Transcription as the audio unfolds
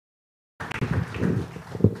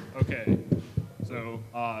Okay. So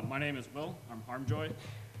my name is Will. I'm HarmJ0y. Is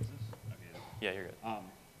this? Okay. Yeah, you're good.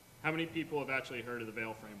 How many people have actually heard of the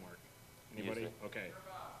Veil Framework? Anybody? Okay.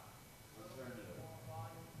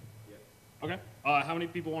 Okay. How many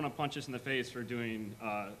people want to punch us in the face for doing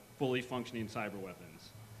fully functioning cyber weapons?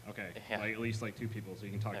 Okay. Yeah. Like, at least like 2 people, so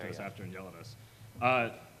you can talk to us after and yell at us.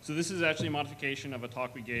 So this is actually a modification of a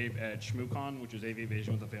talk we gave at ShmooCon, which is AV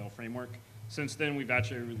Evasion with the Veil Framework. Since then, we've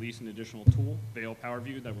actually released an additional tool, Veil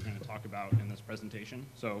PowerView, that we're going to talk about in this presentation.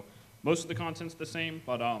 So most of the content's the same,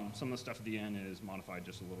 but some of the stuff at the end is modified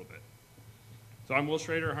just a little bit. So I'm Will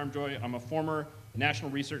Schrader, HarmJ0y. I'm a former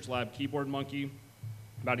National Research Lab keyboard monkey.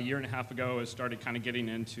 About a year and a half ago, I started kind of getting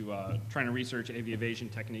into trying to research AV evasion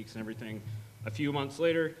techniques and everything. A few months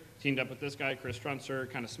later, teamed up with this guy, Truncer,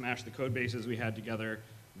 kind of smashed the code bases we had together.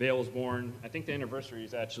 Veil was born. I think the anniversary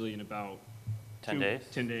is actually in about 10 days?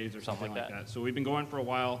 10 days or something like that. So we've been going for a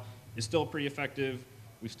while. It's still pretty effective.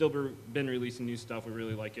 We've still been releasing new stuff. We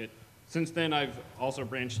really like it. Since then, I've also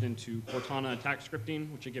branched into Cortana attack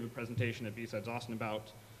scripting, which I gave a presentation at B-Sides Austin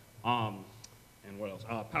about. And what else?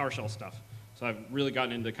 PowerShell stuff. So I've really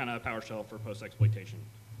gotten into kind of PowerShell for post-exploitation.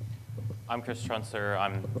 I'm Truncer.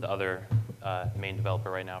 I'm the other main developer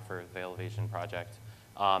right now for Veil Evasion project.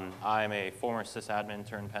 I'm a former sysadmin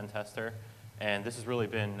turned pen tester, and this has really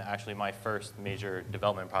been actually my first major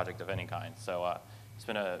development project of any kind. So it's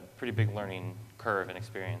been a pretty big learning curve and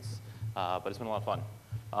experience, but it's been a lot of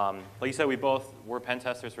fun. Like you said, we're pen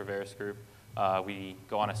testers for Varus Group. We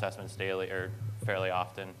go on assessments daily or fairly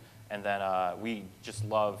often, and then we just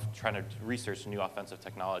love trying to research new offensive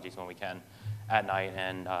technologies when we can at night,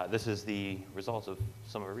 and this is the result of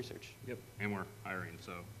some of our research. Yep, and we're hiring,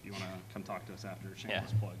 so if you want to come talk to us after,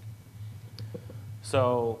 shameless plug.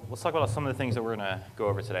 So let's talk about some of the things that we're going to go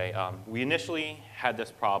over today. We initially had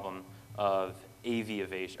this problem of AV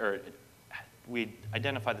evasion, or we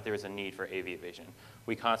identified that there was a need for AV evasion.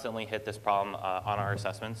 We constantly hit this problem on our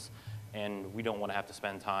assessments, and we don't want to have to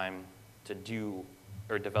spend time to do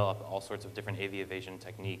or develop all sorts of different AV evasion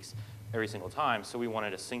techniques every single time, so we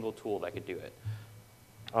wanted a single tool that could do it.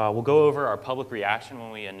 We'll go over our public reaction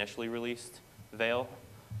when we initially released Veil,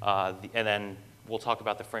 and then we'll talk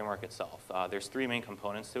about the framework itself. There's 3 main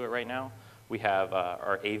components to it right now. We have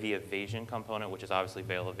our AV evasion component, which is obviously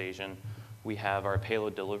Veil Evasion. We have our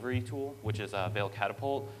payload delivery tool, which is Veil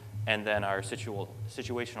Catapult, and then our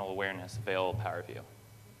situational awareness, Veil PowerView.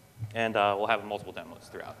 And we'll have multiple demos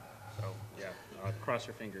throughout. So yeah, cross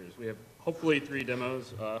your fingers. We have hopefully 3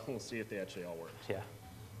 demos. We'll see if they actually all work. Yeah.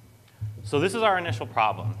 So this is our initial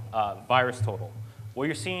problem, virus total. What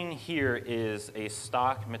you're seeing here is a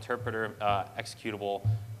stock Meterpreter executable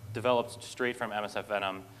developed straight from MSF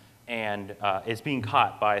Venom, and it's being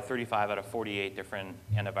caught by 35 out of 48 different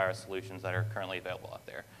antivirus solutions that are currently available out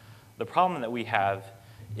there. The problem that we have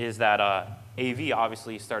is that AV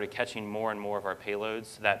obviously started catching more and more of our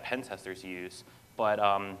payloads that pen testers use, but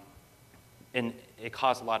and it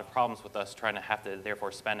caused a lot of problems with us trying to have to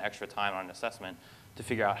therefore spend extra time on an assessment to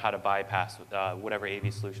figure out how to bypass whatever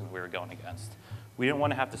AV solutions we were going against. We didn't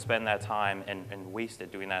want to have to spend that time and waste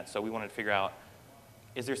it doing that, so we wanted to figure out,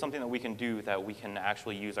 is there something that we can do that we can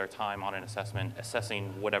actually use our time on an assessment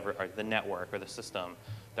assessing whatever, or the network or the system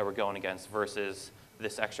that we're going against versus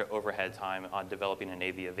this extra overhead time on developing an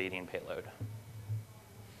AV evading payload.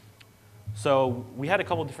 So we had a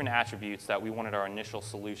couple different attributes that we wanted our initial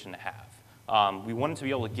solution to have. We wanted to be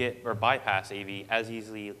able to get or bypass AV as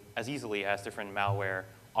easily as different malware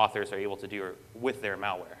authors are able to do with their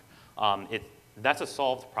malware. That's a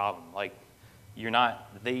solved problem. Like,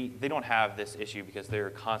 they don't have this issue because they're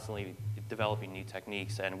constantly developing new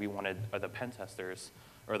techniques, and we wanted the pen testers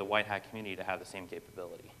or the white hat community to have the same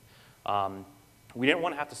capability. We didn't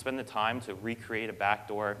want to have to spend the time to recreate a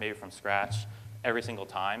backdoor maybe from scratch every single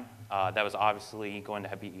time. That was obviously going to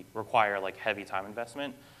require like heavy time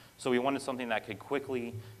investment. So we wanted something that could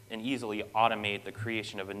quickly and easily automate the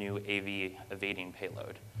creation of a new AV evading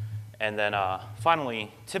payload. And then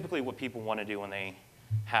finally, typically what people want to do when they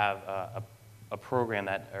have a program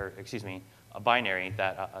that, or excuse me, a binary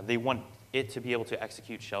that they want it to be able to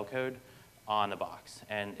execute shellcode on the box.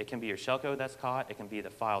 And it can be your shellcode that's caught, it can be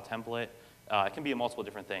the file template, it can be multiple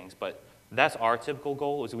different things, but that's our typical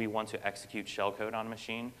goal, is we want to execute shellcode on a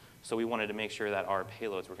machine. So we wanted to make sure that our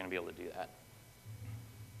payloads were going to be able to do that.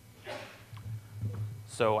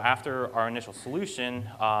 So after our initial solution,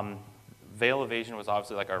 Veil Evasion was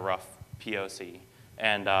obviously like our rough POC,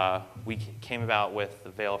 and we came about with the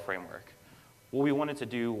Veil framework. What we wanted to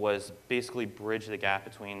do was basically bridge the gap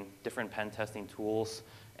between different pen testing tools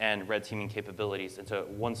and red teaming capabilities into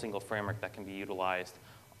one single framework that can be utilized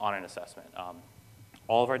on an assessment.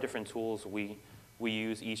 All of our different tools, we we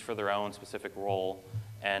use each for their own specific role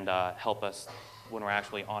and help us when we're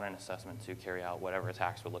actually on an assessment to carry out whatever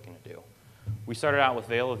attacks we're looking to do. We started out with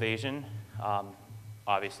Veil Evasion,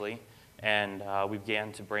 obviously, and we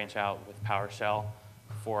began to branch out with PowerShell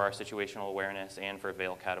for our situational awareness and for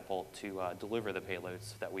Veil Catapult to deliver the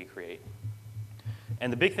payloads that we create.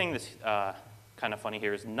 And the big thing that's kind of funny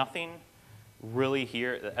here is nothing really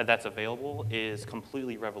here that's available is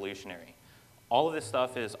completely revolutionary. All of this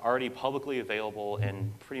stuff is already publicly available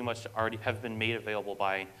and pretty much already have been made available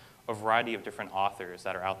by a variety of different authors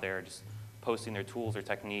that are out there just posting their tools or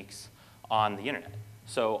techniques on the internet.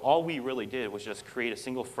 So all we really did was just create a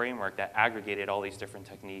single framework that aggregated all these different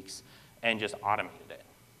techniques and just automated it.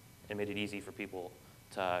 It made it easy for people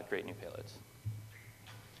to create new payloads.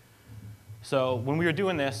 So when we were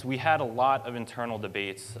doing this, we had a lot of internal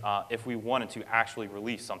debates if we wanted to actually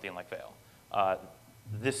release something like Veil.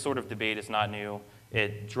 This sort of debate is not new.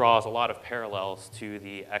 It draws a lot of parallels to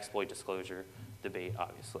the exploit disclosure debate,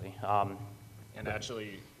 obviously. And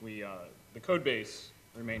actually, the code base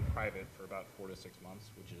remained private for about 4 to 6 months,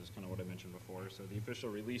 which is kind of what I mentioned before. So the official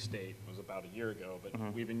release date was about a year ago, but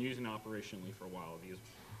we've been using it operationally for a while.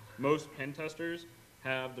 Most pen testers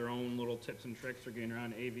have their own little tips and tricks for getting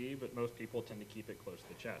around AV, but most people tend to keep it close to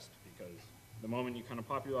the chest because the moment you kind of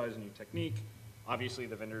popularize a new technique, obviously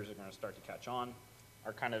the vendors are going to start to catch on.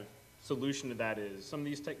 Our kind of solution to that is some of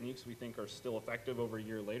these techniques we think are still effective over a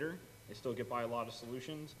year later. They still get by a lot of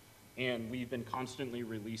solutions. And we've been constantly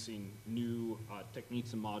releasing new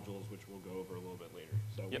techniques and modules, which we'll go over a little bit later.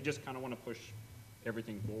 So we just kind of want to push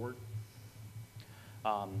everything forward.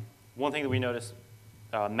 One thing that we noticed,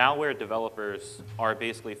 malware developers are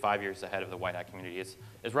basically 5 years ahead of the white hat community.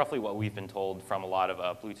 It's roughly what we've been told from a lot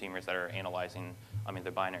of blue teamers that are analyzing,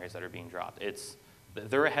 the binaries that are being dropped.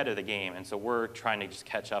 They're ahead of the game, and so we're trying to just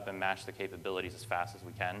catch up and match the capabilities as fast as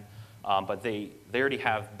we can. But they already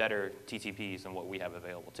have better TTPs than what we have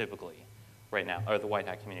available typically right now, or the white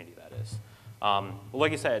hat community, that is. But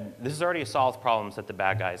like I said, this is already a solved problems that the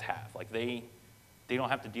bad guys have. Like they don't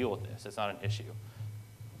have to deal with this. It's not an issue.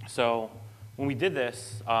 So when we did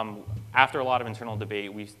this, after a lot of internal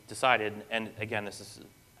debate, we decided, and again, this is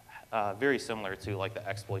very similar to like the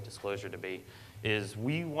exploit disclosure debate, is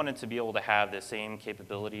we wanted to be able to have the same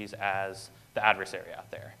capabilities as the adversary out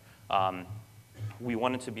there. We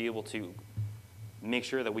wanted to be able to make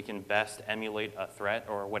sure that we can best emulate a threat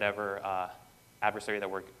or whatever adversary that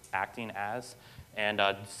we're acting as. And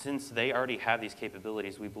since they already have these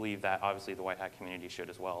capabilities, we believe that obviously the white hat community should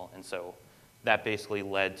as well. And so that basically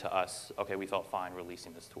led to us, okay, we felt fine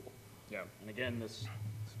releasing this tool. Yeah, and again, this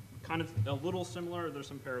kind of a little similar. There's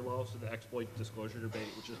some parallels to the exploit disclosure debate,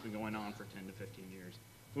 which has been going on for 10 to 15 years.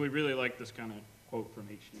 So we really like this kind of quote from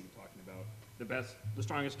HD talking about the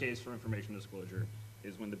strongest case for information disclosure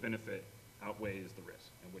is when the benefit outweighs the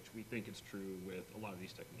risk, and which we think is true with a lot of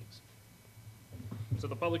these techniques. So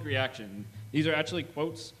the public reaction, these are actually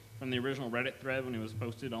quotes from the original Reddit thread when it was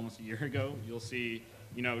posted almost a year ago. You'll see,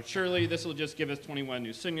 surely this will just give us 21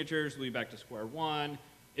 new signatures, we'll be back to square one.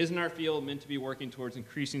 Isn't our field meant to be working towards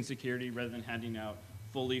increasing security rather than handing out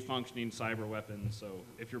fully functioning cyber weapons? So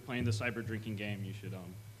if you're playing the cyber drinking game, you should,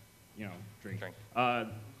 drink.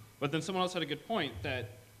 But then someone else had a good point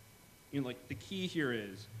that, the key here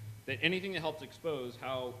is that anything that helps expose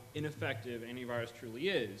how ineffective antivirus truly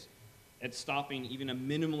is at stopping even a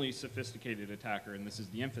minimally sophisticated attacker, and this is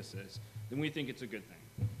the emphasis, then we think it's a good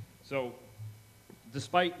thing. So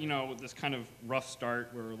despite, this kind of rough start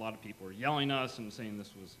where a lot of people are yelling us and saying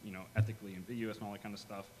this was, ethically ambiguous and all that kind of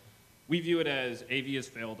stuff, we view it as AV has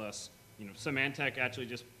failed us. Symantec actually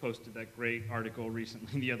just posted that great article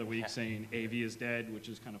recently the other week saying AV is dead, which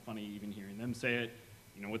is kind of funny even hearing them say it.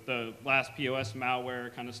 With the last POS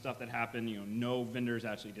malware kind of stuff that happened, no vendors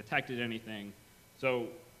actually detected anything. So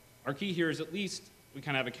our key here is at least we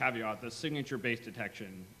kind of have a caveat, the signature-based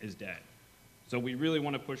detection is dead. So we really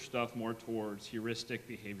want to push stuff more towards heuristic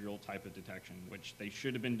behavioral type of detection, which they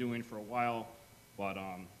should have been doing for a while, but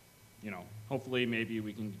hopefully maybe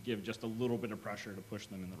we can give just a little bit of pressure to push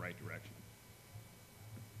them in the right direction.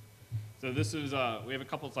 So this is, we have a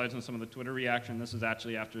couple of slides on some of the Twitter reaction. This is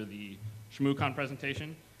actually after the ShmooCon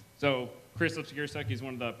presentation. So Chris Lipsky-Gersek, he's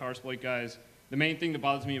one of the PowerSploit guys. The main thing that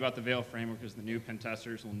bothers me about the Veil framework is the new pen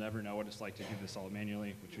testers will never know what it's like to do this all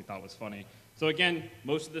manually, which we thought was funny. So again,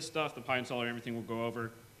 most of this stuff, the Py installer, everything we'll go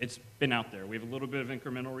over, it's been out there. We have a little bit of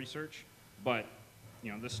incremental research, but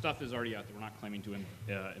this stuff is already out there. We're not claiming to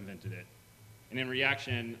have invented it. And in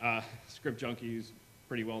reaction, Script Junkie is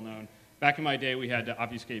pretty well known. Back in my day, we had to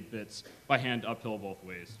obfuscate bits by hand uphill both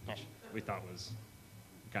ways, which we thought was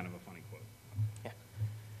kind of a funny quote.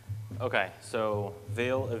 Yeah. Okay, so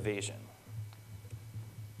Veil Evasion.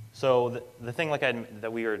 So the thing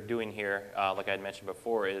that we are doing here, like I had mentioned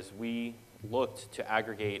before, is we looked to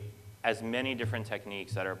aggregate as many different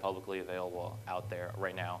techniques that are publicly available out there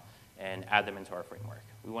right now and add them into our framework.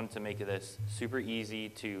 We wanted to make this super easy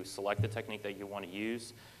to select the technique that you want to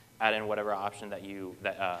use, add in whatever option that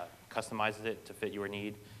customizes it to fit your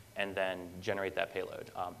need, and then generate that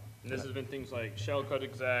payload. And this has been things like shellcode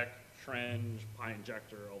exec, Truncer,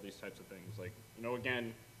 PyInjector, all these types of things. Like,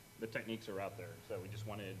 again, the techniques are out there, so we just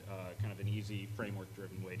wanted kind of an easy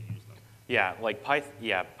framework-driven way to use them. Yeah, like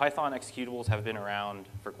Python executables have been around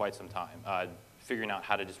for quite some time. Figuring out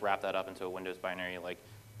how to just wrap that up into a Windows binary, like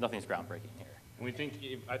nothing's groundbreaking here. And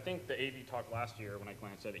I think the AV talk last year, when I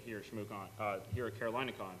glanced at it here at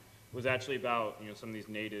CarolinaCon, was actually about some of these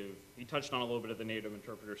native. He touched on a little bit of the native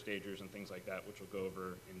interpreter stagers and things like that, which we'll go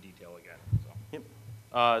over in detail again. So. Yep.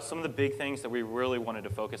 Some of the big things that we really wanted to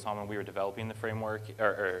focus on when we were developing the framework,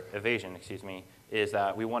 or Evasion, excuse me, is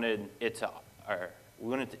that we wanted it to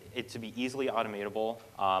be easily automatable,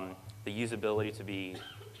 the usability to be,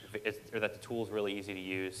 or that the tool is really easy to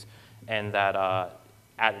use, and that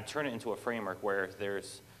turn it into a framework where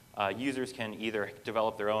users can either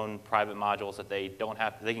develop their own private modules that they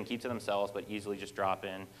can keep to themselves, but easily just drop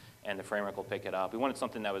in, and the framework will pick it up. We wanted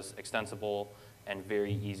something that was extensible and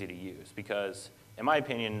very easy to use, because in my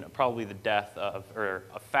opinion, probably a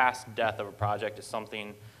fast death of a project is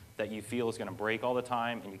something that you feel is going to break all the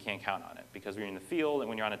time and you can't count on it, because when you're in the field and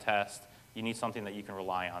when you're on a test, you need something that you can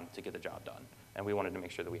rely on to get the job done, and we wanted to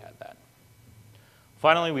make sure that we had that.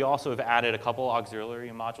 Finally, we also have added a couple auxiliary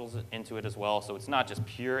modules into it as well, so it's not just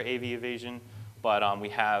pure AV evasion, but we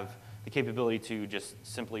have the capability to just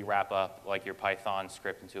simply wrap up like your Python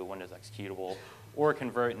script into a Windows executable, or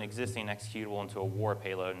convert an existing executable into a war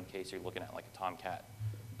payload in case you're looking at like a Tomcat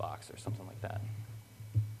box or something like that.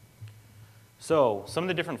 So some of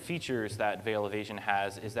the different features that Veil Evasion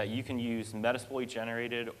has is that you can use Metasploit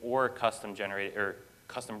generated or custom generated or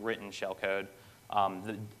custom written shellcode.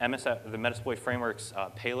 The Metasploit framework's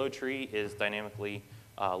payload tree is dynamically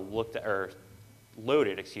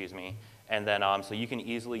loaded, excuse me, and then so you can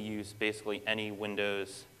easily use basically any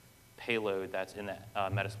Windows payload that's in the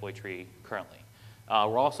Metasploit tree currently.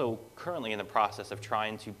 We're also currently in the process of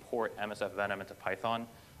trying to port MSF Venom into Python.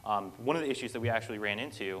 One of the issues that we actually ran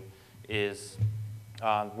into is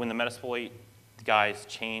when the Metasploit guys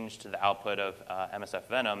changed the output of MSF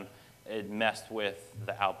Venom, it messed with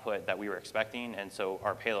the output that we were expecting, and so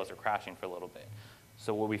our payloads are crashing for a little bit.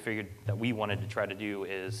 So what we figured that we wanted to try to do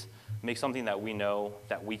is make something that we know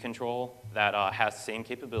that we control that has the same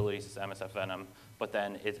capabilities as MSF Venom, but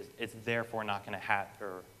then it's therefore not going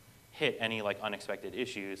to hit any like unexpected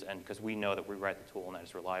issues, and because we know that we write the tool and that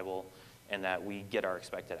it's reliable and that we get our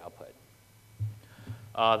expected output.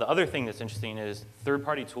 The other thing that's interesting is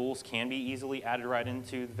third-party tools can be easily added right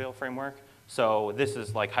into the Veil framework. So this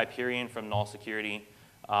is like Hyperion from Null Security,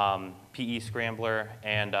 PE Scrambler,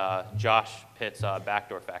 and Josh Pitt's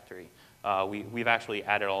Backdoor Factory. We've actually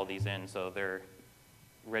added all these in, so they're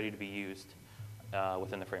ready to be used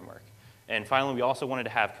within the framework. And finally, we also wanted to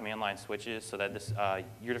have command line switches so that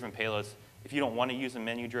your different payloads, if you don't want to use a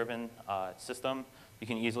menu-driven system, you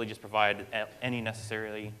can easily just provide any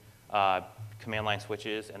necessary command line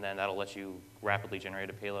switches, and then that'll let you rapidly generate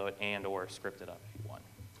a payload and or script it up if you want.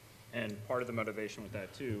 And part of the motivation with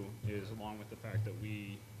that too is along with the fact that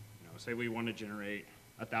we, say we want to generate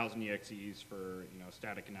 1,000 EXEs for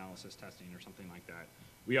static analysis testing or something like that.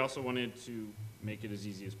 We also wanted to make it as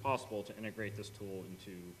easy as possible to integrate this tool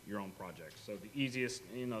into your own project. So the easiest,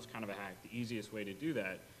 it's kind of a hack, the easiest way to do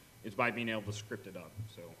that is by being able to script it up.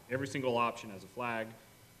 So every single option has a flag.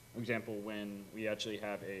 For example, when we actually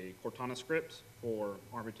have a Cortana script for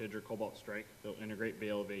Armitage or Cobalt Strike, they'll integrate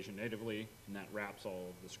Veil Evasion natively, and that wraps all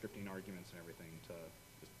of the scripting arguments and everything to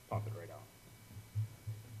just pop it right out.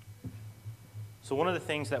 So one of the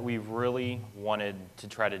things that we really wanted to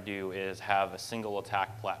try to do is have a single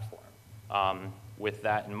attack platform. With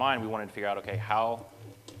that in mind, we wanted to figure out, okay, how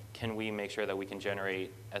can we make sure that we can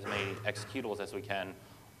generate as many executables as we can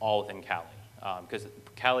all within Kali? Because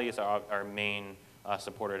Kali is our main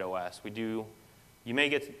supported OS.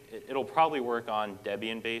 It'll probably work on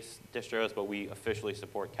Debian-based distros, but we officially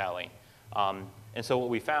support Kali. And so what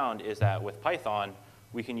we found is that with Python,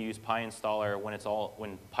 we can use PyInstaller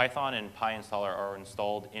when Python and PyInstaller are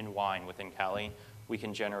installed in Wine within Kali, we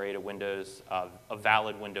can generate a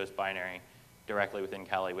valid Windows binary directly within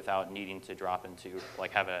Kali without needing to drop into,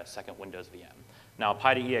 have a second Windows VM. Now,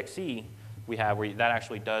 Py2exe, we have where that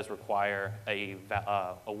actually does require a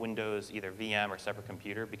Windows either VM or separate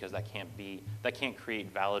computer, because that can't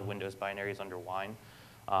create valid Windows binaries under Wine.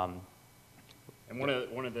 And one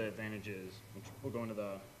of the advantages, which we'll go into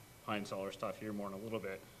the PyInstaller stuff here more in a little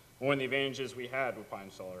bit. One of the advantages we had with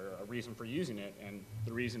PyInstaller, a reason for using it, and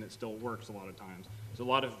the reason it still works a lot of times, is a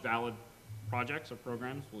lot of valid projects or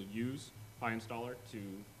programs will use PyInstaller to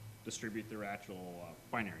distribute their actual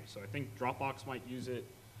binaries. So I think Dropbox might use it.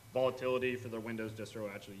 Volatility for their Windows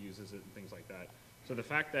distro actually uses it and things like that. So the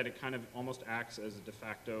fact that it kind of almost acts as a de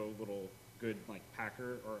facto little good like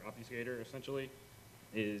packer or obfuscator essentially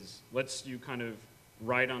lets you kind of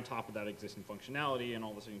ride on top of that existing functionality and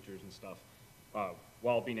all the signatures and stuff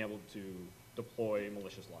while being able to deploy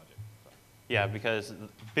malicious logic. Yeah, because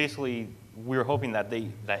basically we were hoping that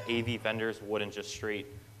that AV vendors wouldn't just straight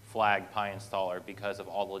flag PyInstaller because of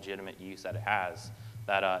all the legitimate use that it has,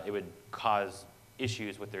 that it would cause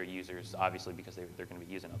issues with their users, obviously, because they're going to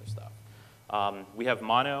be using other stuff. We have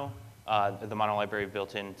Mono, the Mono library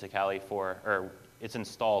built into Kali or it's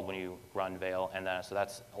installed when you run Veil, and then so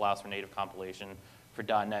that allows for native compilation for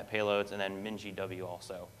 .NET payloads, and then MinGW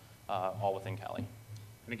also, all within Kali.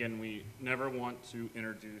 And again, we never want to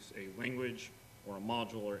introduce a language or a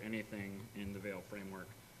module or anything in the Veil framework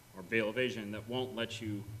or Veil Evasion that won't let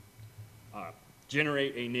you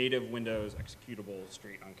generate a native Windows executable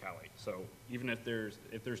straight on Kali. So even if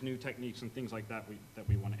there's new techniques and things like that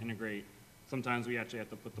we want to integrate, sometimes we actually have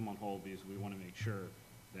to put them on hold because we want to make sure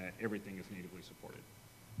that everything is natively supported.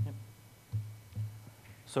 Yep.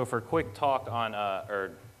 So for a quick talk on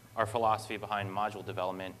our philosophy behind module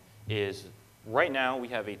development is right now we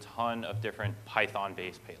have a ton of different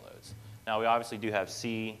Python-based payloads. Now we obviously do have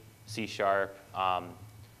C, C#, a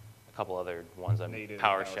couple other ones,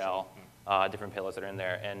 PowerShell, different payloads that are in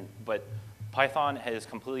there. But Python has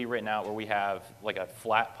completely written out where we have like a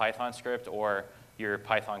flat Python script, or your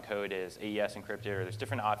Python code is AES encrypted, or there's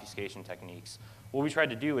different obfuscation techniques. What we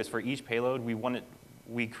tried to do is for each payload,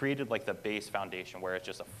 we created like the base foundation where it's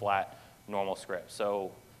just a flat, normal script.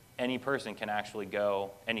 So any person can actually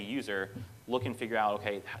go, any user, look and figure out,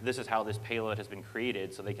 okay, this is how this payload has been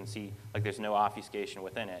created, so they can see like there's no obfuscation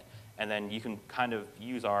within it. And then you can kind of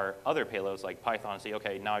use our other payloads like Python and say,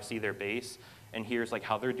 okay, now I see their base, and here's like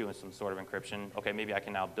how they're doing some sort of encryption. Okay, maybe I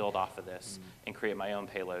can now build off of this and create my own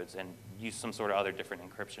payloads and use some sort of other different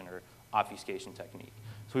encryption or obfuscation technique.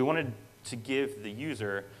 So we wanted to give the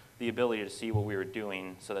user the ability to see what we were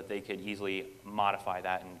doing so that they could easily modify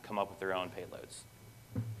that and come up with their own payloads.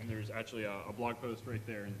 And there's actually a blog post right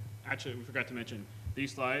there. And actually, we forgot to mention,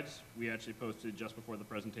 these slides we actually posted just before the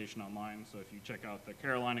presentation online. So if you check out the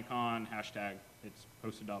CarolinaCon hashtag, it's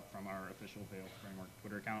posted up from our official Veil Framework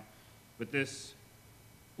Twitter account. But this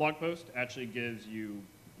blog post actually gives you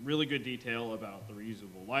really good detail about the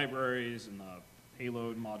reusable libraries and the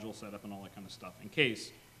payload module setup and all that kind of stuff in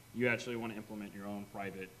case you actually want to implement your own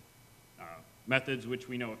private methods, which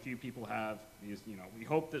we know a few people have. Because, we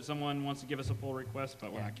hope that someone wants to give us a pull request,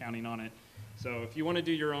 but we're not counting on it. So if you want to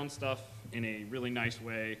do your own stuff in a really nice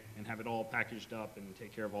way and have it all packaged up and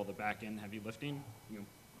take care of all the back-end heavy lifting,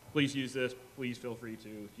 please use this. Please feel free to.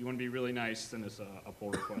 If you want to be really nice, send us a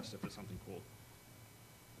pull request if it's something cool.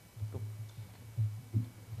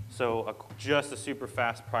 So just a super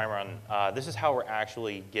fast primer on, this is how we're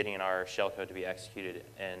actually getting our shellcode to be executed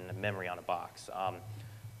in memory on a box.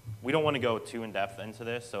 We don't want to go too in-depth into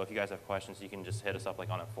this, so if you guys have questions, you can just hit us up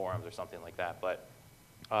like on a forums or something like that. But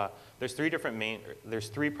there's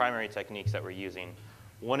three primary techniques that we're using.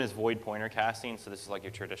 One is void pointer casting, so this is like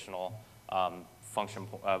your traditional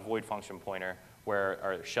void function pointer where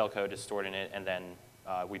our shellcode is stored in it, and then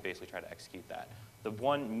we basically try to execute that. The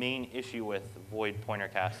one main issue with void pointer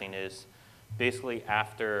casting is basically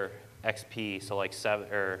after XP, so like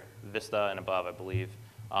Vista and above, I believe,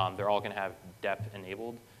 they're all going to have dep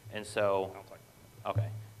enabled. And so, okay,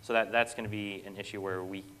 so that's going to be an issue where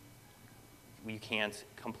we can't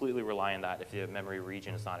completely rely on that if the memory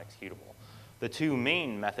region is not executable. The two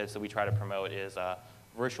main methods that we try to promote is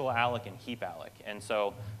virtual alloc and heap alloc. And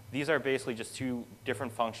so these are basically just two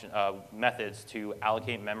different methods to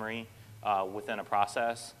allocate memory within a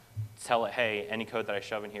process, tell it, hey, any code that I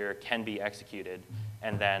shove in here can be executed,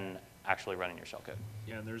 and then actually running your shellcode.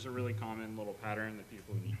 Yeah, there's a really common little pattern that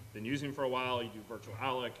people have been using for a while. You do virtual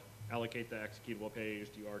alloc, allocate the executable page,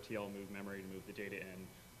 do RTL move memory to move the data in,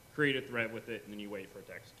 create a thread with it, and then you wait for it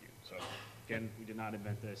to execute. So again, we did not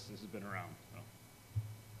invent this. This has been around.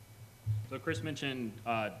 So Chris mentioned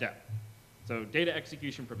dep. So data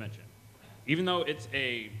execution prevention. Even though it's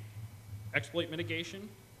a exploit mitigation,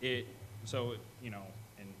 in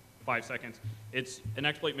 5 seconds, it's an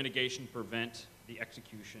exploit mitigation to prevent the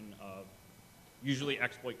execution of usually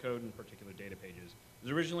exploit code in particular data pages. It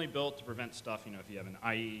was originally built to prevent stuff, if you have an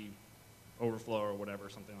IE overflow or whatever,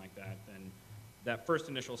 something like that, then that first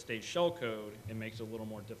initial stage shellcode, it makes it a little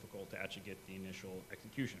more difficult to actually get the initial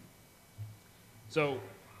execution. So,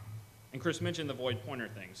 and Chris mentioned the void pointer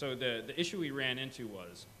thing. So the issue we ran into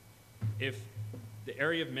was, if the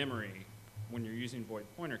area of memory, when you're using void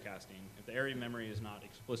pointer casting, if the area of memory is not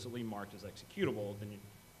explicitly marked as executable, then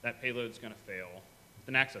that payload is going to fail with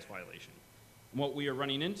an access violation. And what we are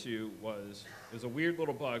running into was, there's a weird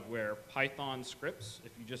little bug where Python scripts,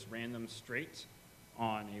 if you just ran them straight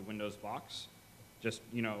on a Windows box, just,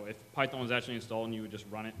 if Python was actually installed and you would just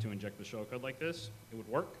run it to inject the shellcode like this, it would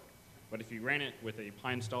work. But if you ran it with a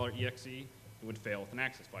PyInstaller exe, it would fail with an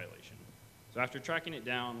access violation. So after tracking it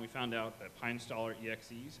down, we found out that PyInstaller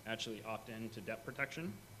exes actually opt in to depth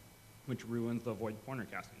protection, which ruins the void pointer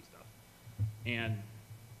casting stuff. And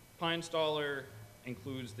PyInstaller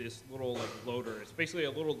includes this little loader. It's basically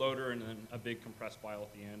a little loader and then a big compressed file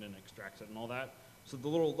at the end and extracts it and all that. So the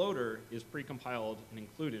little loader is pre-compiled and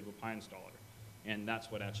included with PyInstaller, and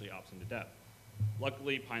that's what actually opts into depth.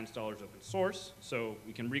 Luckily, PyInstaller is open source, so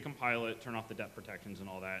we can recompile it, turn off the depth protections and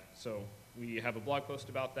all that. So we have a blog post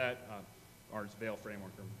about that. Ours Veil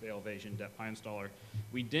Framework, or Veil Evasion PyInstaller.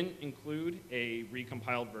 We didn't include a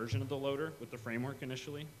recompiled version of the loader with the framework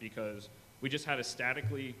initially because we just had a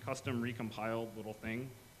statically custom recompiled little thing.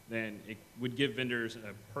 Then it would give vendors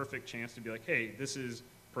a perfect chance to be like, hey, this is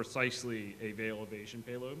precisely a Veil Evasion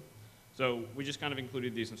payload. So we just kind of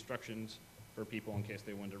included these instructions for people in case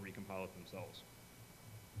they wanted to recompile it themselves.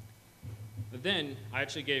 But then I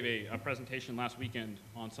actually gave a presentation last weekend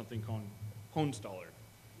on something called PwnStaller.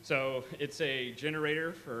 So it's a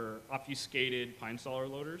generator for obfuscated PyInstaller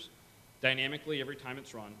loaders. Dynamically, every time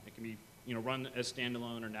it's run, it can be run as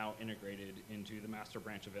standalone or now integrated into the master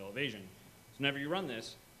branch of Veil Evasion. So whenever you run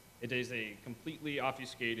this, it is a completely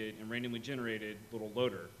obfuscated and randomly generated little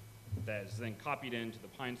loader that is then copied into the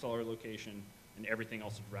PyInstaller location, and everything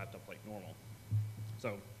else is wrapped up like normal.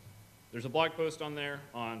 So there's a blog post on there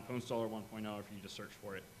on PwnStaller 1.0 if you just search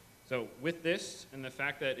for it. So with this and the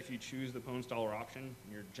fact that if you choose the PwnStaller option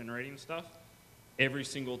and you're generating stuff, every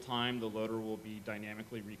single time the loader will be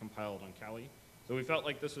dynamically recompiled on Kali. So we felt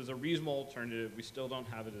like this was a reasonable alternative. We still don't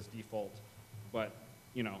have it as default, but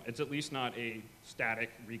it's at least not a static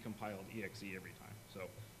recompiled exe every time. So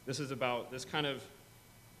this kind of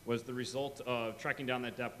was the result of tracking down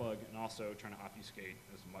that depth bug and also trying to obfuscate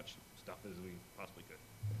as much stuff as we possibly could.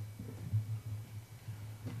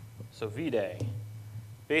 So V-Day.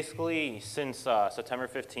 Basically, since September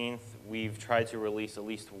 15th, we've tried to release at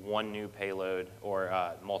least one new payload or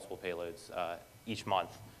multiple payloads each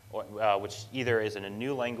month, which either is in a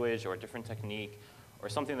new language or a different technique or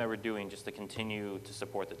something that we're doing just to continue to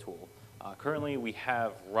support the tool. Currently, we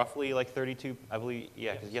have roughly like 32, I believe,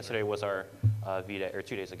 yeah, because yesterday was our V-Day, or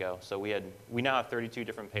 2 days ago. So we now have 32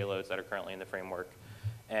 different payloads that are currently in the framework,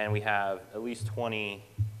 and we have at least 20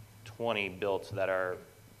 built that are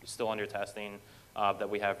still under testing, that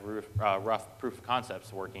we have rough proof of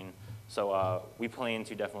concepts working. So we plan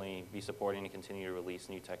to definitely be supporting and continue to release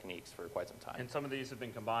new techniques for quite some time. And some of these have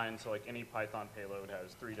been combined, so like any Python payload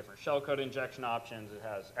has 3 different shellcode injection options. It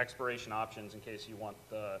has expiration options in case you want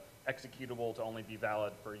the executable to only be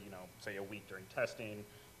valid for, say a week during testing.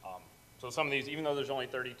 So some of these, even though there's only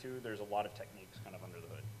 32, there's a lot of techniques kind of under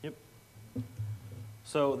the hood. Yep.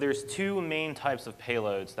 So there's 2 main types of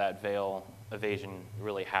payloads that Veil Evasion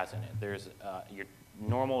really has in it. There's your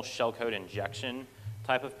normal shellcode injection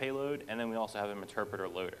type of payload, and then we also have an interpreter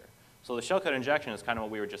loader. So the shellcode injection is kind of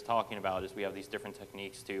what we were just talking about, is we have these different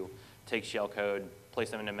techniques to take shellcode, place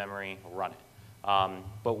them into memory, run it.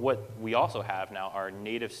 But what we also have now are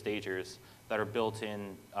native stagers that are built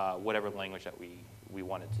in whatever language that we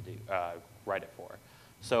wanted to do, write it for.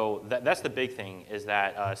 So that's the big thing, is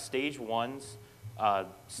that stage 1's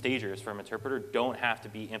stagers from interpreter don't have to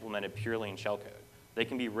be implemented purely in shellcode. They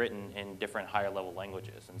can be written in different higher level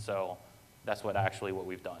languages, and so that's what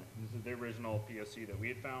we've done. This is the original POC that we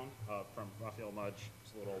had found from Raphael Mudge.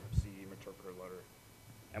 It's a little C interpreter loader.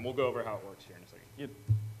 And we'll go over how it works here in a second. Yep.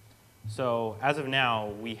 So as of now,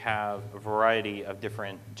 we have a variety of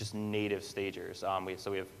different just native stagers.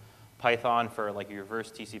 So we have Python for like your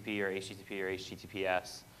reverse TCP or HTTP or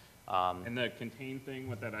HTTPS. And the contain thing,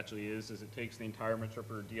 what that actually is it takes the entire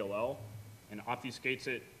interpreter DLL and obfuscates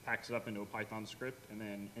it, packs it up into a Python script, and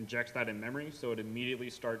then injects that in memory, so it immediately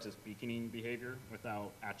starts its beaconing behavior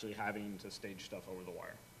without actually having to stage stuff over the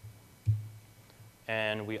wire.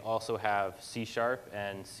 And we also have C#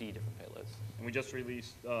 and C different payloads. And we just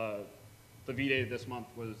released, the V-Day this month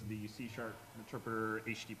was the C# interpreter,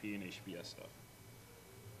 HTTP, and HTTPS stuff.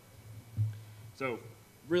 So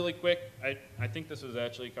really quick, I think this was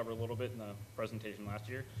actually covered a little bit in the presentation last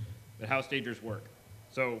year, but how stagers work.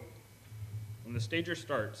 So when the stager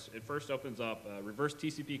starts, it first opens up a reverse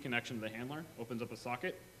TCP connection to the handler, opens up a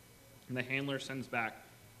socket, and the handler sends back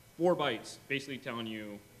 4 bytes, basically telling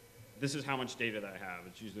you, this is how much data that I have.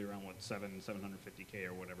 It's usually around, what, 750K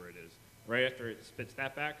or whatever it is. Right after it spits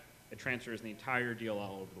that back, it transfers the entire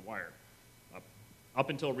DLL over the wire. Up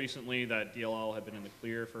until recently, that DLL had been in the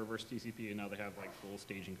clear for reverse TCP, and now they have like full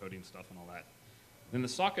stage encoding stuff and all that. Then the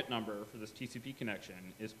socket number for this TCP connection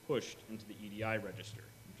is pushed into the EDI register,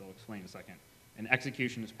 which I'll explain in a second. And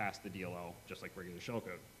execution is past the DLL, just like regular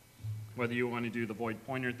shellcode. Whether you want to do the void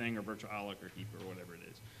pointer thing or virtual alloc or heap or whatever it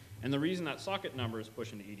is. And the reason that socket number is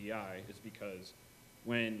pushed into EDI is because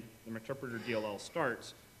when the interpreter DLL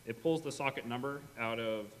starts, it pulls the socket number out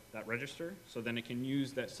of that register, so then it can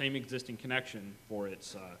use that same existing connection for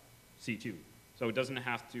its C2. So it doesn't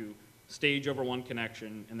have to stage over one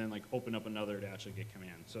connection and then like open up another to actually get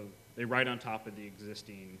command. So they write on top of the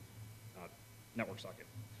existing network socket.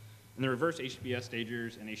 And the reverse HTTPS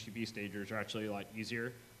stagers and HTTP stagers are actually a lot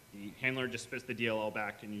easier. The handler just spits the DLL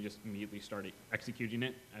back and you just immediately start executing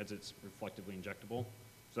it as it's reflectively injectable.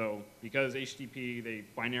 So because HTTP, they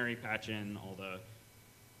binary patch in all the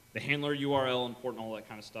handler URL and port and all that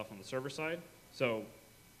kind of stuff on the server side. So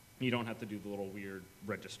you don't have to do the little weird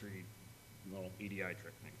registry, little EDI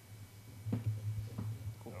trick thing.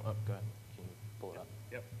 Cool. So, Oh, go ahead. Can you pull it up?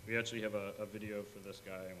 Yep. We actually have a video for this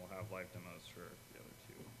guy, and we'll have live demos for the other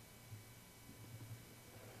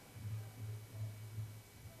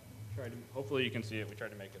two. Hopefully you can see it. We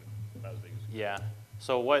tried to make it about as big as we can. Yeah.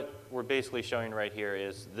 So what we're basically showing right here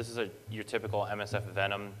is this is your typical MSF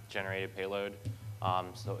Venom generated payload.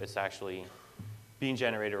 So it's actually being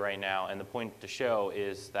generated right now, and the point to show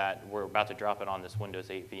is that we're about to drop it on this Windows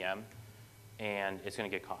 8 VM, and it's going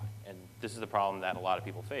to get caught. And this is the problem that a lot of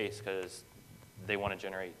people face because they want to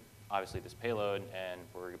generate, obviously, this payload, and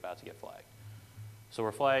we're about to get flagged. So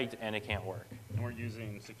we're flagged, and it can't work. And we're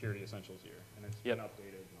using Security Essentials here, and it's been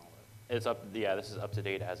updated and all that. It's up. Yeah, this is up to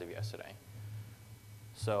date as of yesterday.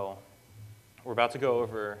 So we're about to go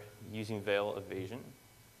over using Veil Evasion.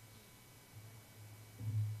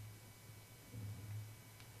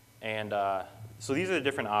 And so these are the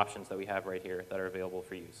different options that we have right here that are available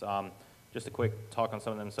for use. Just a quick talk on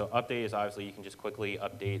some of them. So update is obviously you can just quickly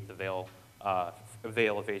update the Veil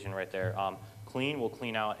Evasion right there. Clean will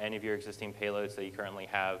clean out any of your existing payloads that you currently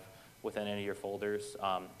have within any of your folders,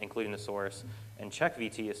 including the source. And check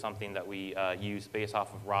VT is something that we use based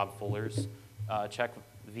off of Rob Fuller's check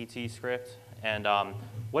VT script. And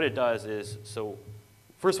what it does is, so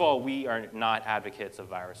first of all, we are not advocates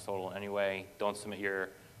of VirusTotal anyway. Don't submit your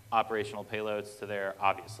operational payloads to there,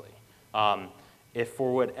 obviously. If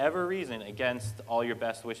for whatever reason, against all your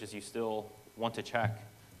best wishes, you still want to check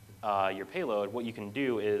your payload, what you can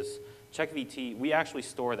do is check VT. We actually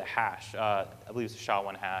store the hash, I believe it's the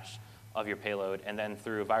SHA-1 hash of your payload, and then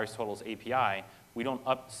through VirusTotal's API, we don't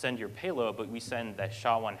send your payload, but we send the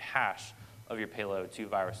SHA-1 hash of your payload to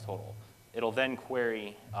VirusTotal. It'll then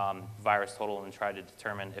query VirusTotal and try to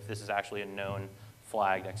determine if this is actually a known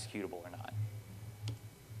flagged executable or not.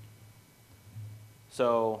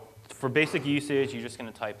 So for basic usage, you're just going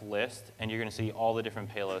to type list, and you're going to see all the different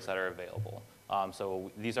payloads that are available. So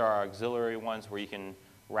these are our auxiliary ones where you can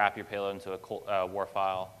wrap your payload into a WAR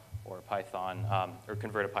file or Python, or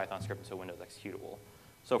convert a Python script into a Windows executable.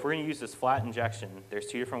 So if we're going to use this flat injection, there's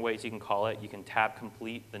 2 different ways you can call it. You can tab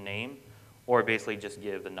complete the name, or basically just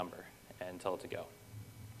give the number and tell it to go.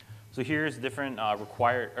 So here's different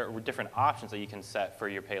different options that you can set for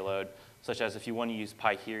your payload, such as if you want to use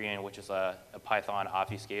Pytherian, which is a Python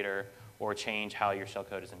obfuscator, or change how your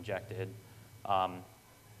shellcode is injected.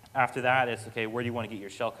 After that, it's, okay, where do you want to get your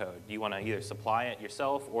shellcode? Do you want to either supply it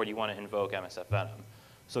yourself, or do you want to invoke MSF Venom?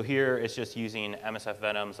 So here, it's just using MSF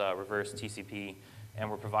Venom's reverse TCP, and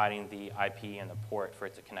we're providing the IP and the port for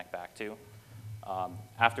it to connect back to.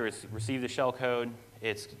 After it's received the shellcode,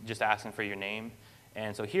 it's just asking for your name.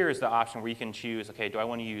 And so here is the option where you can choose, okay, do I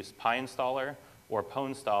want to use PyInstaller, or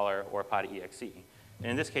PwnInstaller, or PyExe?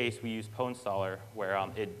 And in this case, we use PwnInstaller, where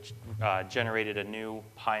it generated a new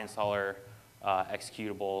PyInstaller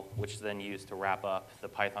executable, which is then used to wrap up the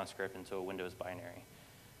Python script into a Windows binary.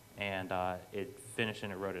 And it finished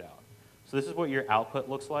and it wrote it out. So this is what your output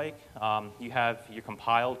looks like. You have your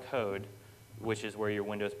compiled code, which is where your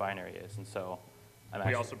Windows binary is. And so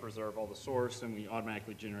we also preserve all the source, and we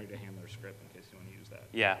automatically generate a handler script in case you want to use that.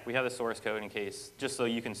 Yeah, we have the source code in case, just so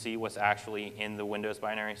you can see what's actually in the Windows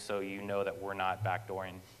binary, so you know that we're not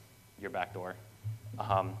backdooring your backdoor.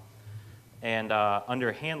 Under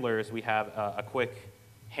handlers, we have a quick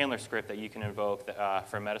handler script that you can invoke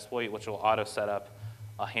for Metasploit, which will auto set up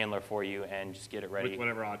a handler for you and just get it ready. With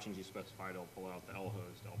whatever options you specified, it'll pull out the L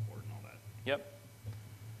host, L port, and all that. Yep.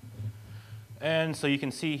 And so you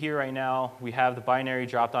can see here right now, we have the binary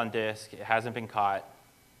dropped on disk. It hasn't been caught.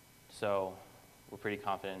 So we're pretty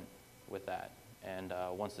confident with that. And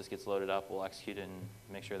once this gets loaded up, we'll execute it and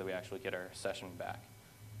make sure that we actually get our session back.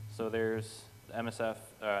 So there's the MSF,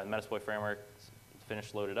 Metasploit framework. It's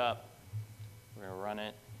finished loaded up. We're going to run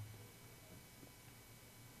it.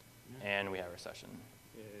 And we have our session.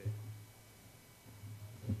 Yay.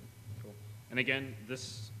 Cool. And again,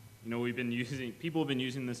 this, we've been using, people have been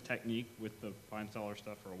using this technique with the file installer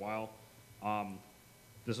stuff for a while.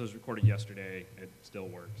 This was recorded yesterday. It still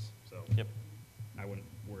works. So yep. I wouldn't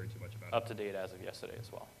worry too much about it. Up to date as of yesterday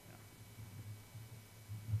as well.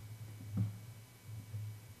 Yeah.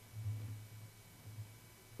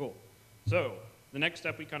 Cool. So the next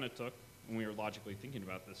step we kind of took when we were logically thinking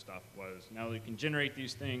about this stuff was, now that we can generate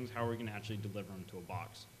these things, how are we going to actually deliver them to a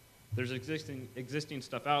box? There's existing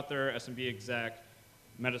stuff out there, SMB exec,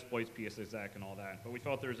 Metasploits, PS exec, and all that. But we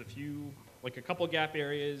felt there's a couple gap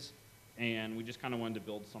areas, and we just kind of wanted to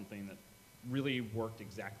build something that really worked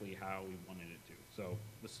exactly how we wanted it to. So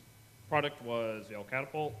this product was Veil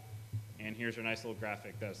Catapult, and here's our nice little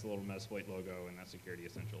graphic. That's the little Metasploit logo, and that's Security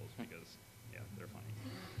Essentials, because, yeah, they're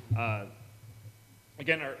funny.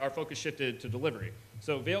 Again, our focus shifted to delivery.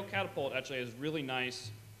 So Veil Catapult actually has really nice,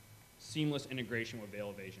 seamless integration with Veil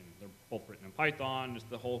Evasion. They're both written in Python, just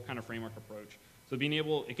the whole kind of framework approach. So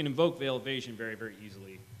it can invoke Veil Evasion very, very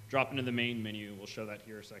easily. Drop into the main menu. We'll show that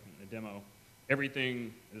here in a second in the demo.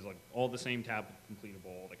 Everything is like all the same tab completable,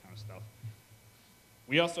 all that kind of stuff.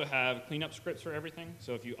 We also have cleanup scripts for everything.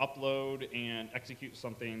 So if you upload and execute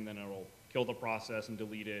something, then it'll kill the process and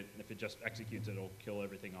delete it. And if it just executes it, it'll kill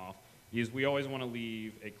everything off. Because we always want to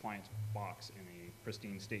leave a client's box in a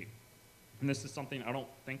pristine state. And this is something, I don't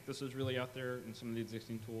think this is really out there in some of the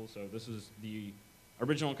existing tools. So this is the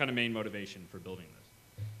original kind of main motivation for building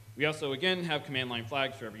this. We also, again, have command line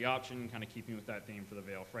flags for every option, kind of keeping with that theme for the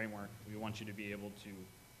Veil framework. We want you to be able to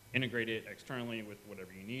integrate it externally with whatever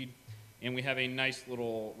you need. And we have a nice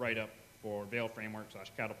little write-up for Veil framework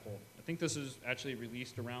 / Catapult. I think this is actually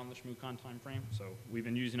released around the ShmooCon timeframe, so we've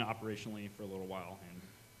been using it operationally for a little while, and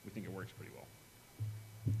we think it works pretty well.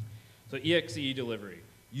 So EXE delivery.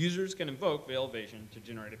 Users can invoke Veil Evasion to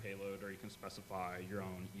generate a payload, or you can specify your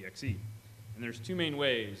own EXE. And there's two main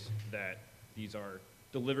ways that these are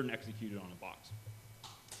delivered and executed on a box.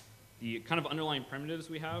 The kind of underlying primitives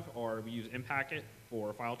we have are, we use Impacket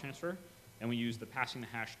for file transfer, and we use the passing the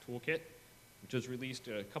hash toolkit, which was released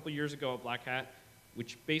a couple years ago at Black Hat,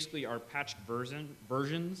 which basically are patched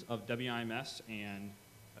versions of WIMS and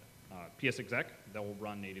PS exec that will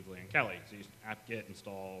run natively in Kali. So you just apt-get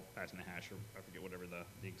install passing the hash, or I forget whatever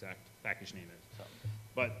the exact package name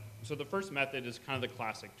is. So the first method is kind of the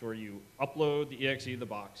classic, to where you upload the exe to the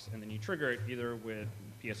box, and then you trigger it either with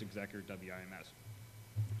PS exec or WIMS.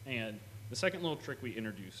 And the second little trick we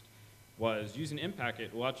introduced was using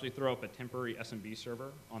Impacket, we'll actually throw up a temporary SMB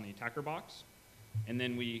server on the attacker box, and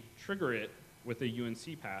then we trigger it with a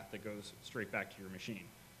UNC path that goes straight back to your machine.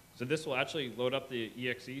 So this will actually load up the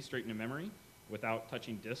exe straight into memory without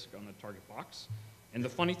touching disk on the target box. And the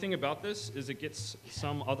funny thing about this is it gets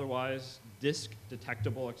some otherwise disk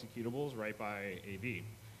detectable executables right by AV.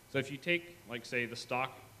 So if you take, like, say, the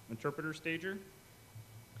stock interpreter stager,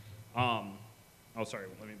 oh, sorry,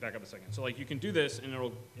 let me back up a second. So, like, you can do this, and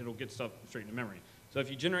it'll get stuff straight into memory. So if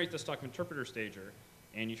you generate the stock interpreter stager,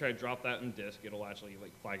 and you try to drop that in disk, it'll actually,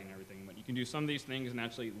 like, flag and everything. But you can do some of these things and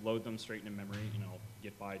actually load them straight into memory, and it'll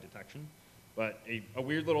get by detection. But a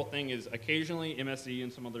weird little thing is occasionally MSE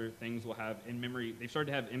and some other things will have in-memory, they've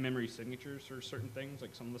started to have in-memory signatures for certain things,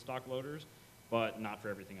 like some of the stock loaders, but not for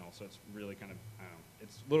everything else. So it's really kind of, I don't know,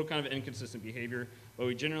 it's a little kind of inconsistent behavior. But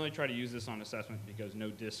we generally try to use this on assessment because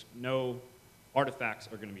no artifacts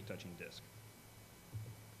are going to be touching disk.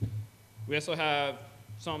 We also have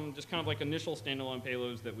some just kind of like initial standalone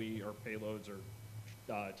payloads that payloads or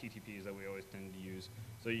TTPs that we always tend to use.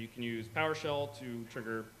 So you can use PowerShell to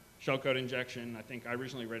trigger shellcode injection. I think I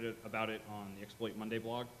originally read about it on the Exploit Monday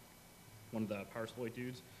blog, one of the PowerSploit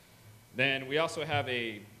dudes. Then we also have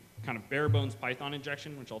a kind of bare bones Python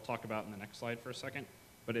injection, which I'll talk about in the next slide for a second.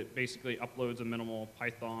 But it basically uploads a minimal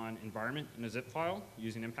Python environment in a zip file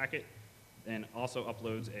using Impacket, then also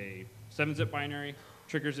uploads a 7-zip binary,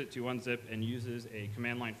 triggers it to unzip, and uses a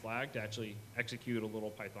command line flag to actually execute a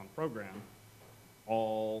little Python program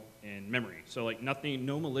all in memory. So like nothing,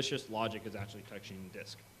 no malicious logic is actually touching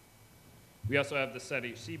disk. We also have the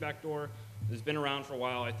sethc backdoor. It's been around for a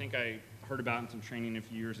while. I think I heard about it in some training a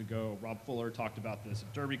few years ago. Rob Fuller talked about this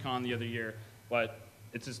at DerbyCon the other year, but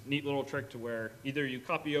it's this neat little trick to where either you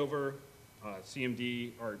copy over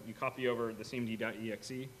CMD or you copy over the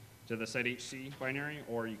CMD.exe to the sethc binary,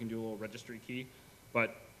 or you can do a little registry key.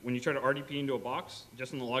 But when you try to RDP into a box,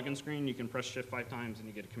 just on the login screen, you can press shift 5 times and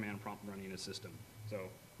you get a command prompt running in a system. So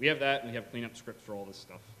we have that, and we have cleanup scripts for all this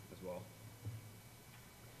stuff as well.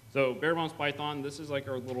 So bare bones Python, this is like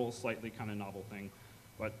our little slightly kind of novel thing.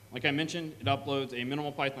 But like I mentioned, it uploads a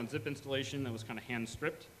minimal Python zip installation that was kind of hand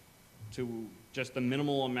stripped to just the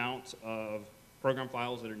minimal amount of program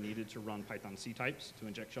files that are needed to run Python C types to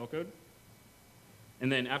inject shellcode.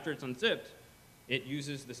 And then after it's unzipped, it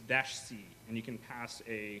uses this -c, and you can pass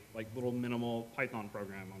a like little minimal Python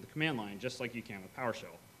program on the command line, just like you can with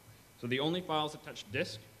PowerShell. So the only files that touch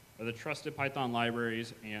disk are the trusted Python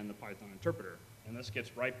libraries and the Python interpreter. And this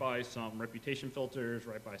gets right by some reputation filters,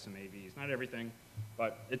 right by some AVs, not everything,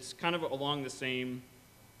 but it's kind of along the same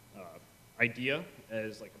idea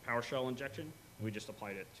as like a PowerShell injection. We just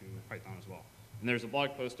applied it to Python as well. And there's a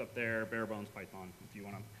blog post up there, bare bones Python, if you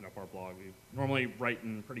want to hit up our blog. We normally write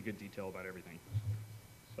in pretty good detail about everything.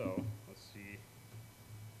 So let's see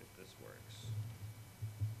if this works.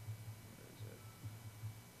 Where is it?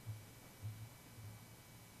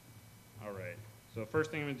 All right. So first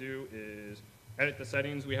thing I'm going to do is edit the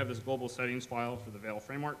settings. We have this global settings file for the Veil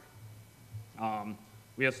framework.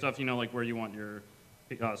 We have stuff, like where you want your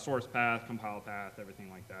source path, compile path, everything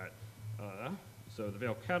like that. So the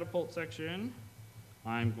Veil catapult section,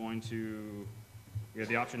 I'm going to, we have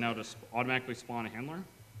the option now to automatically spawn a handler.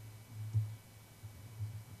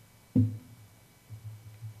 So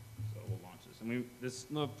we'll launch this. And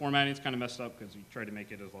the formatting is kind of messed up because we tried to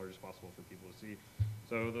make it as large as possible for people to see.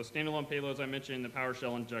 So those standalone payloads I mentioned, the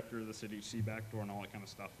PowerShell injector, the sethc backdoor, and all that kind of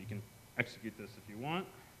stuff, you can execute this if you want.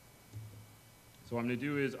 So what I'm going to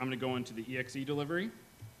do is I'm going to go into the exe delivery.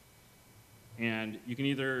 And you can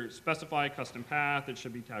either specify custom path, it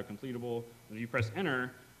should be tab completable. If you press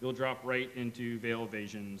enter, you'll drop right into Veil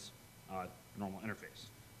Evasion's normal interface.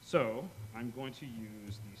 So I'm going to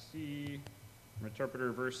use the C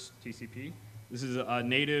interpreter verse TCP. This is a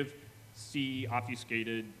native C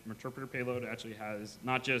obfuscated interpreter payload. It actually has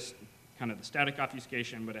not just kind of the static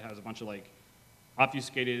obfuscation, but it has a bunch of like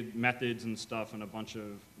obfuscated methods and stuff and a bunch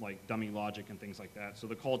of like dummy logic and things like that. So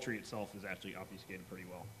the call tree itself is actually obfuscated pretty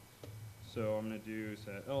well. So I'm going to do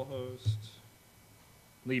set lhost,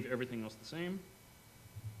 leave everything else the same,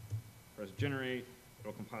 press generate,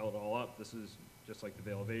 it'll compile it all up. This is just like the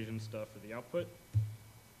Veil Evasion stuff for the output.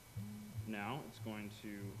 Now it's going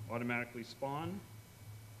to automatically spawn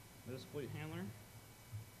the exploit handler,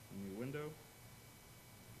 a new window.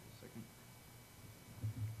 A second.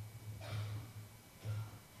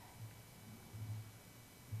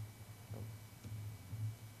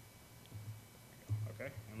 Okay,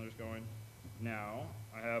 handler's going. Now,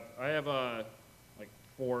 I have like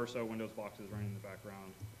 4 or so Windows boxes running in the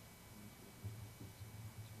background.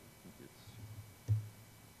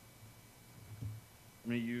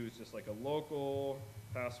 I'm going to use just like a local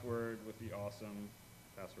password with the awesome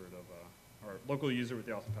password of, or local user with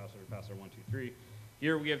the awesome password 123.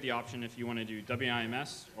 Here we have the option if you want to do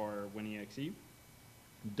WIMS or WinExe.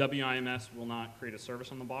 WIMS will not create a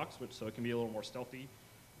service on the box, so it can be a little more stealthy.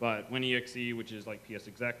 But WinExe, which is like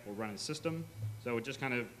PSExec, will run a system. So it just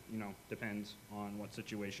kind of, depends on what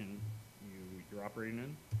situation you're operating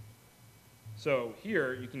in. So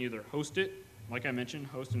here, you can either host it, like I mentioned,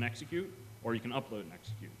 host and execute, or you can upload and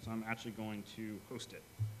execute. So I'm actually going to host it.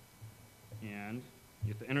 And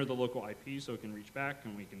you have to enter the local IP so it can reach back,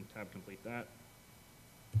 and we can tab complete that.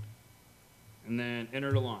 And then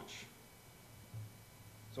enter to launch.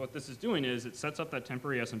 So what this is doing is it sets up that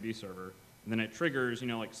temporary SMB server, and then it triggers,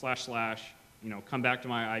 like // come back to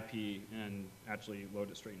my IP and actually load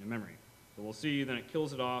it straight into memory. So we'll see, then it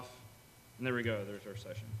kills it off, and there we go, there's our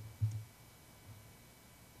session.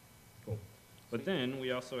 Cool. But then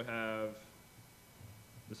we also have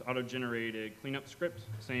this auto-generated cleanup script,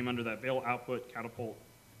 same under that Veil output catapult.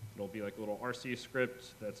 It'll be like a little RC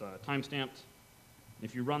script that's time-stamped.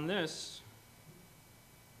 If you run this,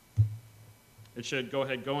 it should go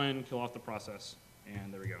in, kill off the process,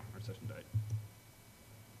 and there we go, our session died.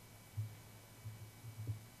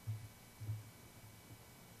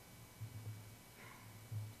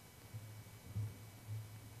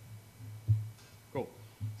 Cool.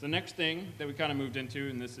 So the next thing that we kind of moved into,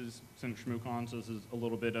 and this is some ShmooCon, so this is a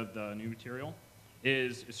little bit of the new material,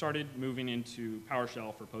 is it started moving into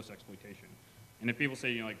PowerShell for post-exploitation. And if people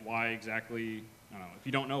say, like, why exactly, I don't know, if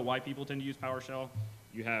you don't know why people tend to use PowerShell,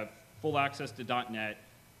 you have full access to .NET,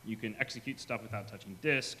 you can execute stuff without touching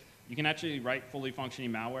disk, you can actually write fully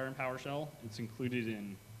functioning malware in PowerShell. It's included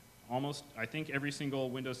in almost, I think, every single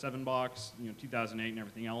Windows 7 box, 2008 and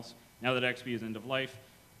everything else. Now that XP is end of life,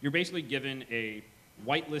 you're basically given a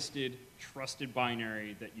whitelisted, trusted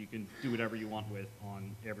binary that you can do whatever you want with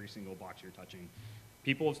on every single box you're touching.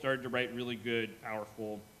 People have started to write really good,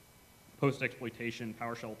 powerful post-exploitation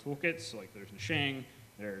PowerShell toolkits. So like there's Nshang,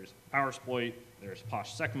 there's PowerSploit, there's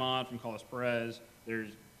PoshSecMod from Carlos Perez.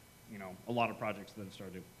 There's a lot of projects that have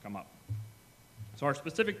started to come up. So our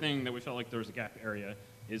specific thing that we felt like there was a gap area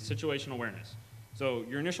is situational awareness. So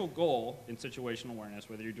your initial goal in situational awareness,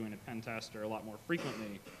 whether you're doing a pen test or a lot more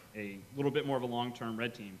frequently, a little bit more of a long-term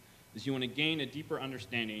red team, is you want to gain a deeper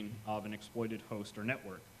understanding of an exploited host or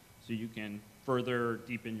network so you can further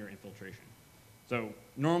deepen your infiltration. So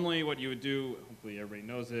normally what you would do, hopefully everybody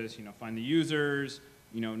knows this, find the users,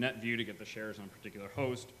 NetView to get the shares on a particular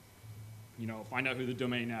host, find out who the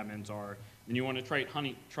domain admins are. Then you want to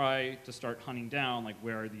try to start hunting down, like,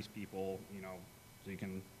 where are these people, so you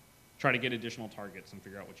can try to get additional targets and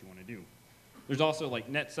figure out what you want to do. There's also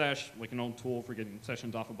like NetSesh, like an old tool for getting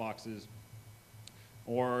sessions off of boxes.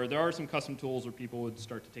 Or there are some custom tools where people would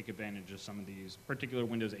start to take advantage of some of these particular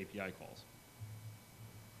Windows API calls.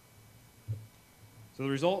 So the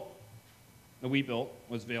result that we built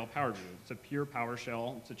was Veil PowerView. It's a pure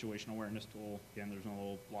PowerShell situational awareness tool. Again, there's no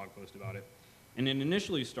little blog post about it. And it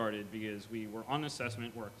initially started because we were on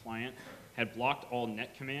assessment where a client had blocked all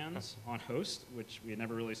net commands on host, which we had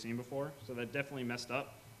never really seen before. So that definitely messed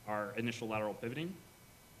up our initial lateral pivoting.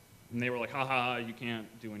 And they were like, haha, you can't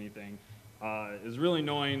do anything. It was really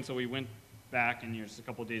annoying, so we went back and just a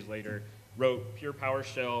couple of days later wrote pure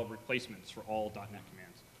PowerShell replacements for all .NET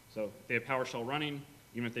commands. So if they have PowerShell running,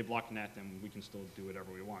 even if they block net, then we can still do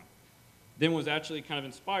whatever we want. Then was actually kind of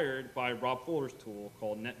inspired by Rob Fuller's tool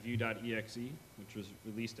called netview.exe, which was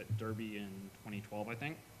released at Derby in 2012, I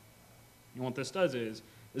think. And what this does is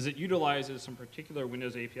it utilizes some particular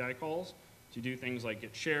Windows API calls to do things like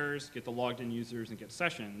get shares, get the logged in users, and get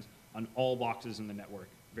sessions on all boxes in the network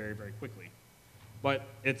very, very quickly. But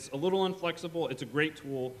it's a little inflexible. It's a great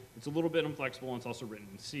tool. It's a little bit inflexible, and it's also written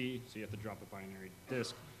in C, so you have to drop a binary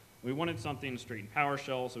disk. We wanted something straight in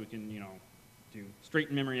PowerShell so we can, do straight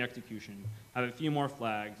in memory execution, have a few more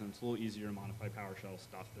flags, and it's a little easier to modify PowerShell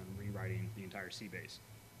stuff than rewriting the entire C base.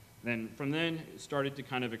 Then from then, it started to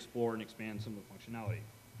kind of explore and expand some of the functionality.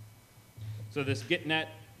 So this getNet,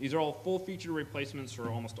 these are all full feature replacements for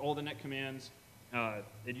almost all the net commands.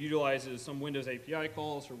 It utilizes some Windows API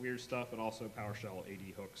calls for weird stuff, but also PowerShell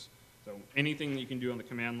AD hooks. So anything that you can do on the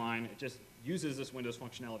command line, it just uses this Windows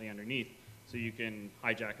functionality underneath, so you can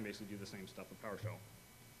hijack and basically do the same stuff with PowerShell.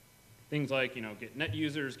 Things like, get net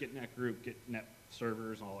users, get net group, get net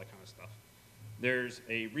servers, and all that kind of stuff. There's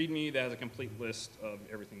a README that has a complete list of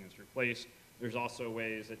everything that's replaced. There's also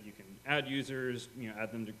ways that you can add users,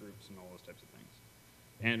 add them to groups and all those types of things.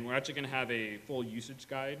 And we're actually going to have a full usage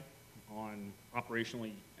guide on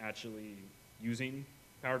operationally actually using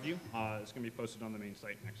PowerView. It's going to be posted on the main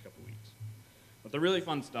site in the next couple of weeks. But the really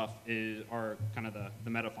fun stuff are kind of the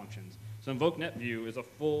meta functions. So invoke netview is a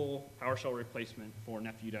full PowerShell replacement for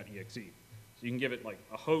netview.exe. So you can give it like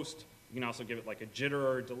a host. You can also give it like a jitter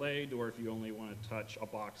or a delay, or if you only want to touch a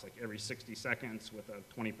box like every 60 seconds with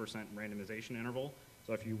a 20% randomization interval.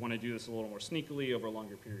 So if you want to do this a little more sneakily over a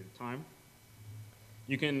longer period of time.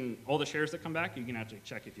 You can, all the shares that come back, you can actually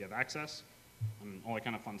check if you have access, and all that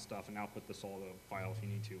kind of fun stuff, and output this all to a file if you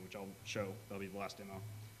need to, which I'll show. That'll be the last demo.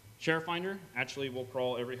 Share Finder actually will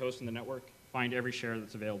crawl every host in the network, find every share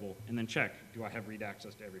that's available, and then check, do I have read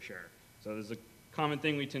access to every share? So there's a common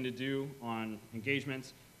thing we tend to do on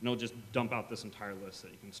engagements, and it'll just dump out this entire list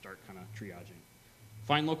that you can start kind of triaging.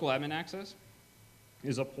 Find local admin access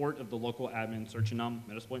is a port of the local admin search enum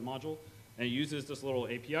Metasploit module, and it uses this little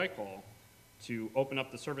API call to open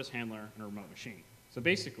up the service handler in a remote machine. So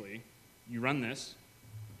basically, you run this,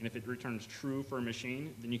 and if it returns true for a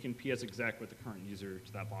machine, then you can ps exec with the current user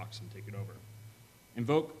to that box and take it over.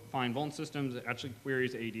 Invoke find vuln systems actually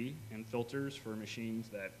queries AD and filters for machines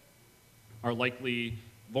that are likely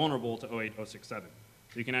vulnerable to 08067.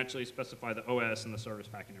 So you can actually specify the OS and the service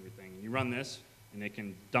pack and everything. And you run this, and it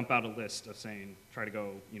can dump out a list of saying, try to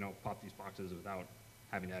go, pop these boxes without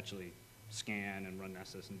having to actually scan and run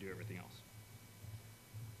Nessus and do everything else.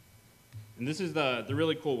 And this is the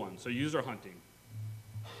really cool one, so user hunting.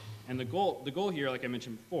 And the goal here, like I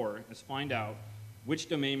mentioned before, is find out which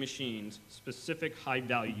domain machines specific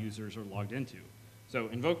high-value users are logged into. So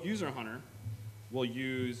invoke user hunter will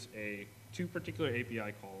use two particular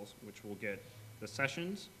API calls, which will get the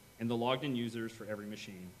sessions and the logged in users for every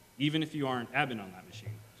machine, even if you aren't admin on that machine.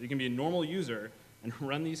 So you can be a normal user and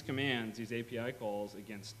run these commands, these API calls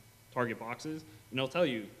against target boxes, and it'll tell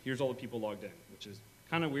you, here's all the people logged in, which is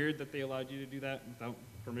kind of weird that they allowed you to do that without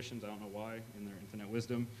permissions. I don't know why in their infinite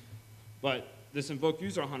wisdom. But this invoke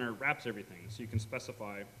user hunter wraps everything. So you can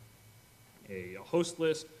specify a host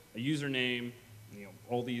list, a username,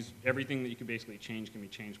 all these, everything that you can basically change can be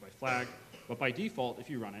changed by flag. But by default, if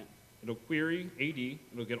you run it, it'll query AD,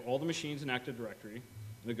 it'll get all the machines in Active Directory,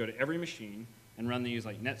 it'll go to every machine and run these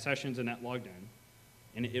like net sessions and net logged in,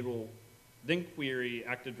 and it will then query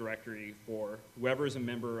Active Directory for whoever is a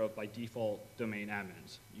member of, by default, domain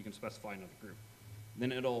admins. You can specify another group.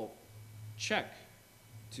 Then it'll check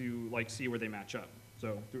to see where they match up.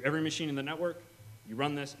 So through every machine in the network, you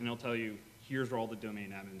run this and it'll tell you, here's where all the domain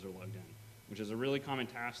admins are logged in, which is a really common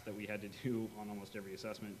task that we had to do on almost every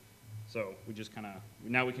assessment. So we just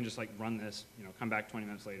now we can just run this, come back 20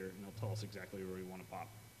 minutes later and it'll tell us exactly where we want to pop.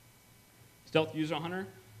 Stealth User Hunter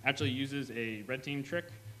actually uses a red team trick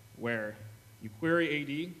where you query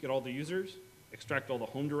AD, get all the users, extract all the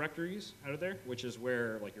home directories out of there, which is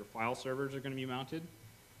where your file servers are going to be mounted.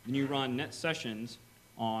 Then you run net sessions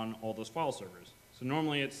on all those file servers. So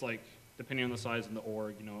normally it's depending on the size of the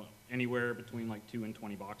org, anywhere between 2 and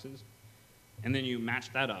 20 boxes. And then you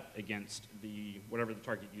match that up against whatever the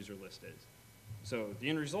target user list is. So the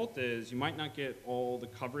end result is you might not get all the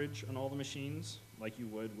coverage on all the machines like you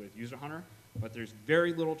would with User Hunter, but there's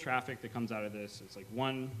very little traffic that comes out of this. It's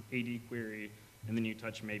one AD query, and then you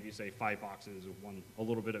touch maybe, say, 5 boxes of a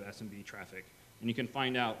little bit of SMB traffic, and you can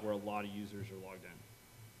find out where a lot of users are logged in.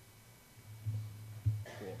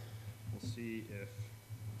 Cool. We'll see if,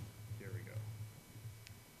 here we go.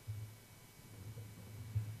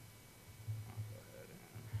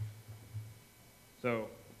 So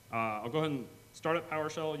I'll go ahead and start up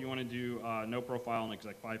PowerShell. You want to do no profile and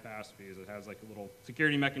exec bypass because it has a little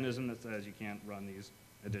security mechanism that says you can't run these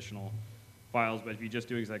additional files. But if you just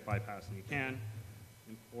do exec bypass, then you can.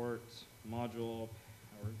 Import module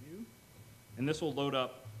PowerView. And this will load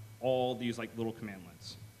up all these little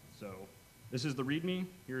commandlets. So this is the README.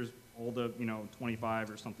 Here's all the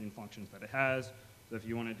 25 or something functions that it has. So if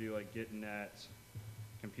you want to do git net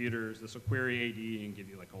computers, this will query AD and give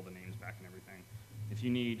you all the names back and everything. If you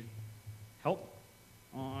need help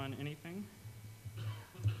on anything,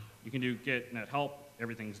 you can do git net help.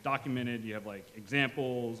 Everything's documented. You have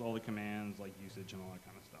examples, all the commands, usage and all that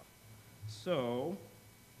kind of stuff. So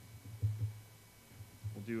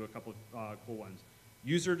we'll do a couple of cool ones.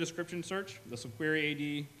 User description search. This will query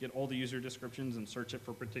AD, get all the user descriptions and search it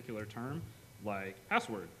for a particular term, like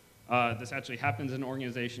password. This actually happens in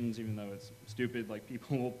organizations, even though it's stupid.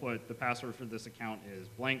 People will put the password for this account is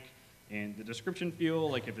blank, and the description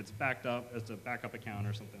field, if it's backed up as a backup account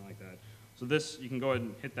or something like that. So this, you can go ahead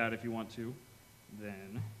and hit that if you want to.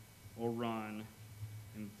 Then we'll run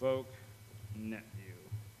invoke netview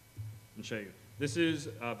and show you. This is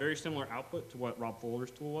a very similar output to what Rob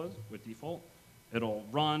Fuller's tool was with default. It'll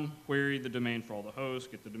run, query the domain for all the hosts,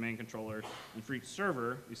 get the domain controller, and for each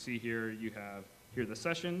server, you see here you have here are the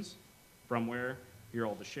sessions, from where, here are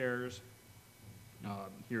all the shares,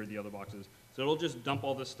 here are the other boxes. So it'll just dump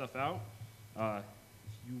all this stuff out. If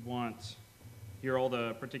you want, here are all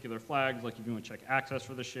the particular flags, if you want to check access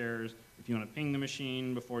for the shares, if you want to ping the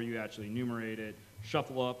machine before you actually enumerate it,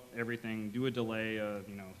 shuffle up everything, do a delay of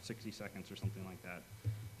 60 seconds or something like that.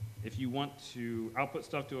 If you want to output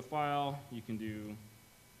stuff to a file, you can do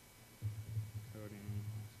coding.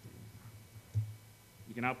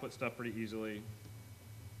 You can output stuff pretty easily.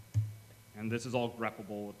 And this is all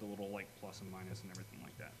greppable with the little plus and minus and everything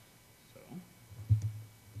like that. So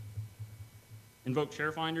invoke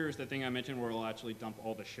share finder is the thing I mentioned where it'll actually dump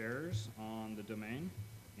all the shares on the domain,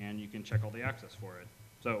 and you can check all the access for it.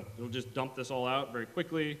 So it'll just dump this all out very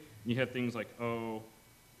quickly. And you have things like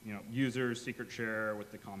users, secret share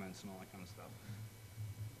with the comments and all that kind of stuff.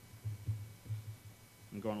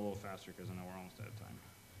 I'm going a little faster because I know we're almost out of time.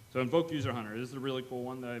 So invoke user hunter. This is a really cool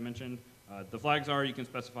one that I mentioned. The flags are you can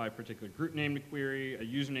specify a particular group name to query, a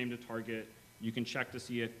username to target. You can check to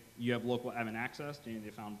see if you have local admin access to any of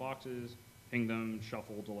the found boxes, ping them,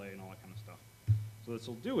 shuffle, delay, and all that kind of stuff. So what this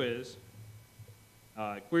will do is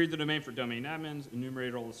query the domain for domain admins,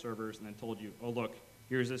 enumerate all the servers, and then told you, oh, look,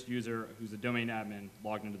 here's this user who's a domain admin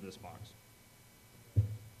logged into this box.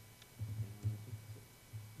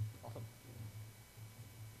 Awesome.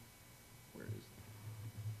 Where is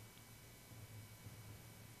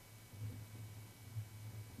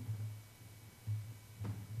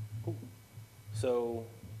Cool. So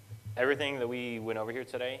everything that we went over here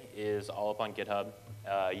today is all up on GitHub.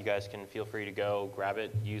 You guys can feel free to go grab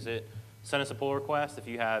it, use it. Send us a pull request if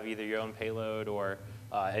you have either your own payload or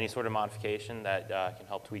any sort of modification that can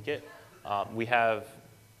help tweak it.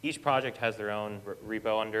 Each project has their own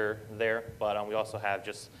repo under there, but we also have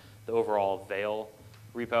just the overall Veil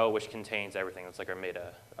repo, which contains everything. It's like our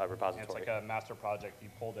meta repository. And it's like a master project. You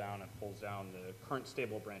pull down and pulls down the current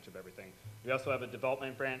stable branch of everything. We also have a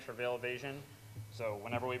development branch for Veil Evasion. So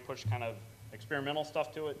whenever we push kind of experimental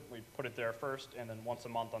stuff to it, we put it there first, and then once a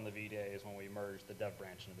month on the V-Day is when we merge the dev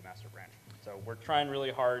branch into the master branch. So we're trying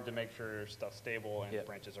really hard to make sure stuff's stable and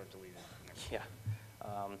branches aren't deleted. Yeah.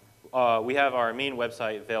 We have our main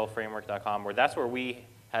website, veilframework.com, where that's where we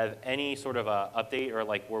have any sort of update or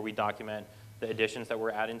like where we document the additions that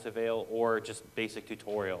we're adding to Veil, or just basic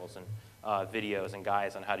tutorials and videos and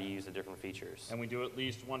guides on how to use the different features. And we do at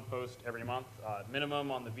least one post every month,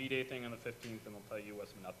 minimum on the V-Day thing on the 15th, and we'll tell you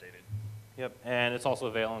what's been updated. Yep, and it's also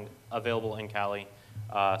available in Kali,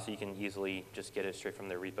 so you can easily just get it straight from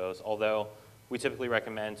their repos. Although we typically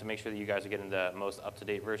recommend, to make sure that you guys are getting the most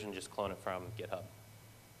up-to-date version, just clone it from GitHub.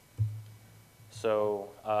 So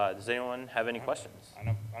does anyone have any questions? I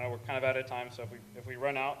know we're kind of out of time, so if we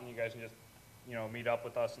run out and you guys can just meet up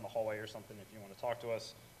with us in the hallway or something if you want to talk to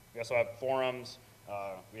us. We also have forums.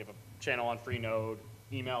 We have a channel on Freenode.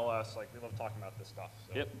 Email us. Like, we love talking about this stuff.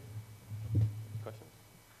 So. Yep. Questions?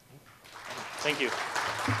 Thank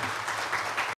you.